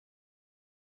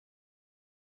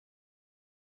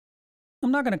I'm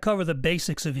not going to cover the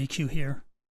basics of EQ here.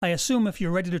 I assume if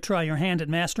you're ready to try your hand at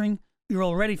mastering, you're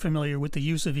already familiar with the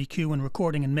use of EQ in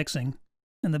recording and mixing,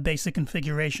 and the basic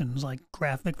configurations like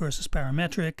graphic versus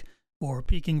parametric, or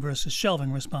peaking versus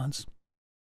shelving response.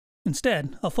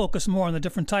 Instead, I'll focus more on the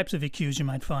different types of EQs you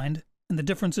might find, and the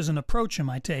differences in approach you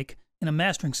might take in a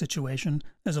mastering situation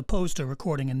as opposed to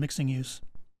recording and mixing use.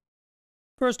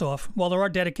 First off, while there are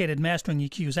dedicated mastering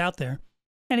EQs out there,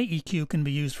 any EQ can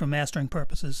be used for mastering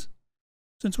purposes.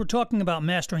 Since we're talking about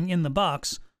mastering in the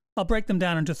box, I'll break them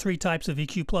down into 3 types of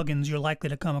EQ plugins you're likely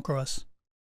to come across.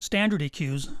 Standard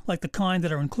EQs, like the kind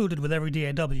that are included with every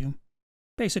DAW,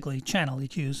 basically channel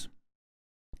EQs.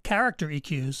 Character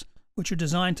EQs, which are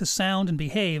designed to sound and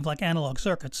behave like analog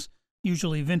circuits,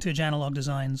 usually vintage analog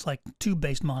designs like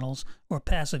tube-based models or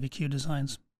passive EQ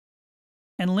designs.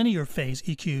 And linear phase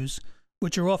EQs,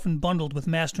 which are often bundled with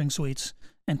mastering suites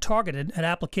and targeted at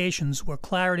applications where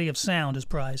clarity of sound is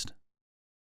prized.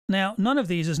 Now, none of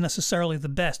these is necessarily the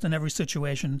best in every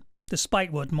situation,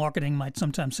 despite what marketing might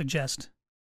sometimes suggest.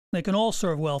 They can all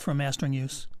serve well for mastering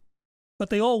use. But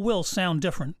they all will sound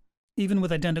different, even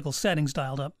with identical settings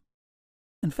dialed up.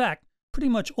 In fact, pretty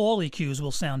much all EQs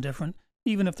will sound different,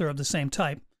 even if they're of the same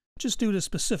type, just due to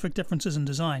specific differences in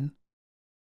design.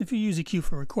 If you use EQ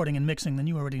for recording and mixing, then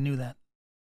you already knew that.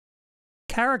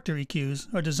 Character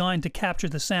EQs are designed to capture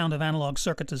the sound of analog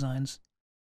circuit designs.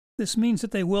 This means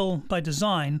that they will, by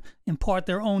design, impart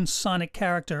their own sonic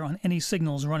character on any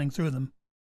signals running through them.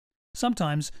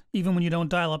 Sometimes, even when you don't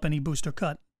dial up any boost or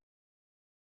cut.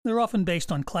 They're often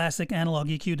based on classic analog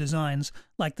EQ designs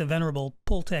like the venerable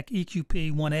Pultec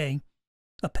EQP-1A,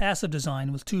 a passive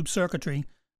design with tube circuitry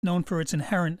known for its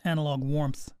inherent analog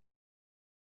warmth.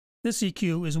 This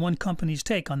EQ is one company's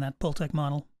take on that Pultec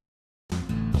model.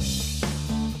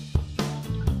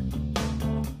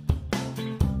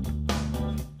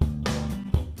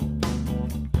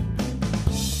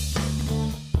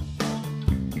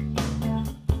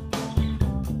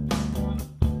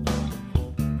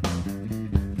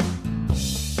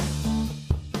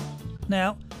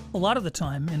 Now, a lot of the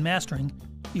time, in mastering,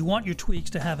 you want your tweaks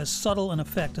to have as subtle an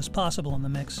effect as possible in the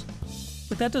mix.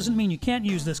 But that doesn't mean you can't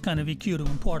use this kind of EQ to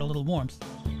impart a little warmth.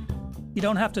 You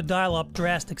don't have to dial up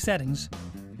drastic settings.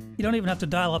 You don't even have to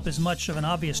dial up as much of an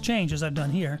obvious change as I've done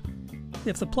here.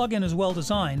 If the plugin is well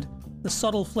designed, the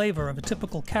subtle flavor of a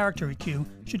typical character EQ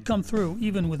should come through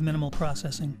even with minimal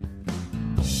processing.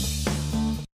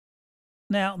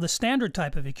 Now, the standard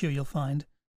type of EQ you'll find,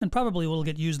 and probably will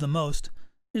get used the most,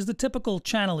 is the typical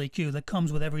channel EQ that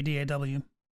comes with every DAW.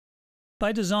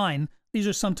 By design, these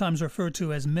are sometimes referred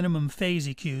to as minimum phase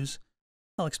EQs.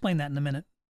 I'll explain that in a minute.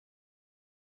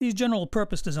 These general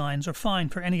purpose designs are fine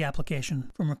for any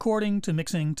application, from recording to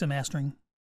mixing to mastering.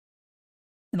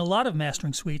 In a lot of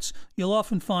mastering suites, you'll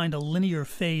often find a linear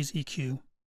phase EQ.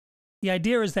 The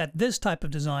idea is that this type of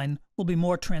design will be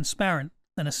more transparent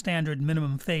than a standard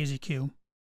minimum phase EQ.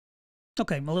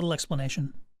 Okay, a little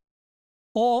explanation.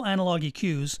 All analog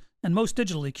EQs, and most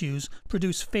digital EQs,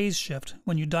 produce phase shift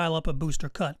when you dial up a boost or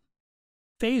cut.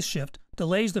 Phase shift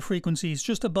delays the frequencies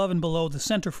just above and below the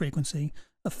center frequency,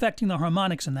 affecting the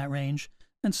harmonics in that range,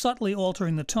 and subtly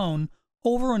altering the tone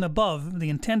over and above the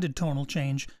intended tonal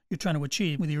change you're trying to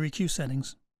achieve with your EQ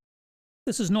settings.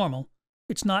 This is normal.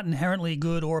 It's not inherently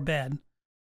good or bad,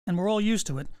 and we're all used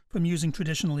to it from using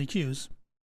traditional EQs.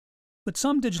 But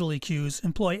some digital EQs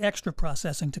employ extra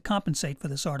processing to compensate for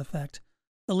this artifact,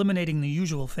 eliminating the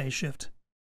usual phase shift.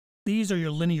 These are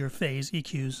your linear phase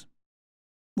EQs.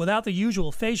 Without the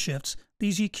usual phase shifts,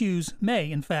 these EQs may,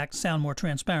 in fact, sound more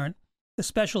transparent,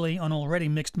 especially on already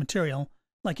mixed material,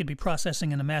 like you'd be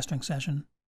processing in a mastering session.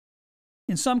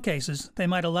 In some cases, they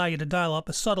might allow you to dial up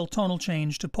a subtle tonal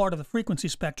change to part of the frequency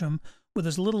spectrum with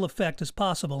as little effect as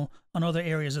possible on other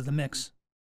areas of the mix.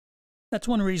 That's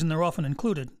one reason they're often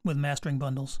included with mastering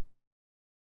bundles.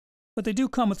 But they do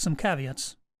come with some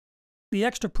caveats. The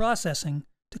extra processing,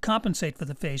 to compensate for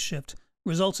the phase shift,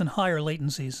 results in higher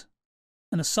latencies.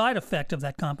 And a side effect of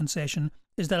that compensation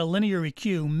is that a linear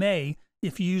EQ may,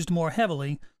 if used more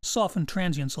heavily, soften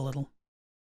transients a little.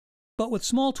 But with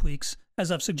small tweaks,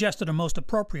 as I've suggested are most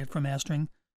appropriate for mastering,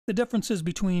 the differences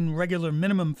between regular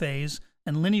minimum phase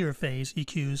and linear phase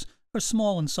EQs are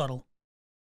small and subtle.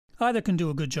 Either can do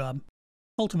a good job.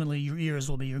 Ultimately, your ears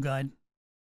will be your guide.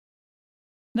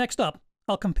 Next up,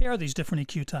 I'll compare these different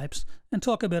EQ types and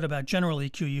talk a bit about general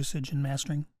EQ usage in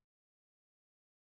mastering.